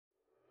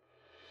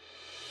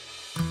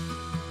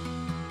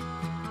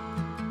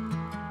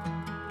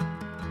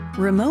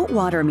Remote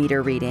water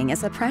meter reading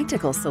is a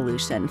practical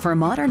solution for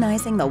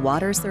modernizing the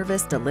water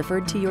service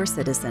delivered to your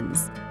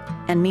citizens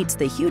and meets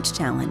the huge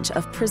challenge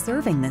of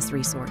preserving this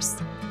resource.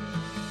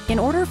 In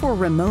order for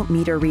remote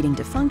meter reading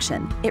to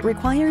function, it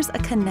requires a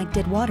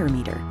connected water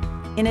meter.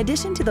 In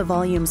addition to the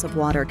volumes of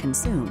water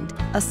consumed,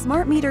 a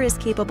smart meter is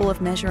capable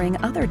of measuring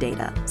other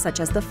data, such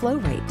as the flow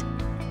rate.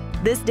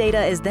 This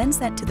data is then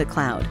sent to the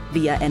cloud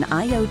via an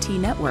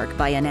IoT network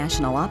by a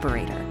national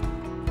operator.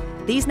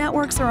 These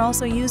networks are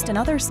also used in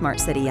other smart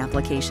city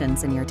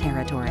applications in your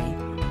territory.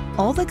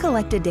 All the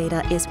collected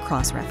data is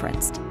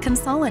cross-referenced,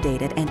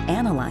 consolidated, and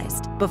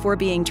analyzed before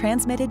being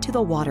transmitted to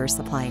the water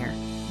supplier.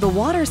 The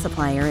water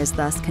supplier is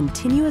thus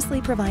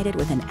continuously provided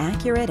with an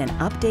accurate and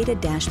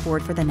updated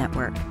dashboard for the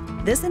network.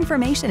 This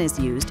information is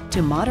used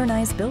to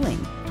modernize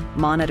billing,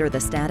 monitor the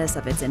status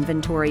of its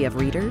inventory of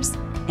readers,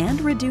 and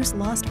reduce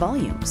lost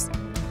volumes.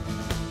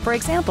 For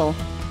example,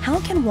 how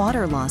can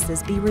water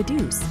losses be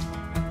reduced?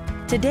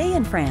 Today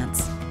in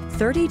France,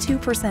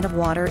 32% of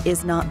water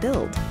is not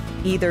billed,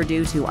 either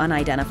due to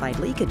unidentified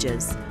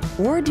leakages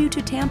or due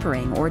to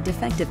tampering or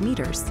defective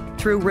meters.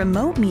 Through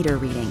remote meter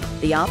reading,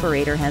 the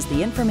operator has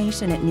the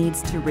information it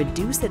needs to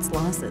reduce its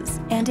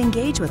losses and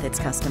engage with its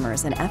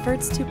customers in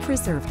efforts to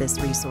preserve this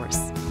resource.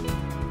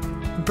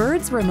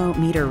 Birdz Remote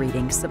Meter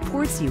Reading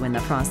supports you in the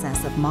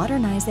process of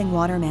modernizing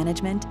water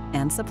management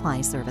and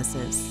supply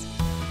services.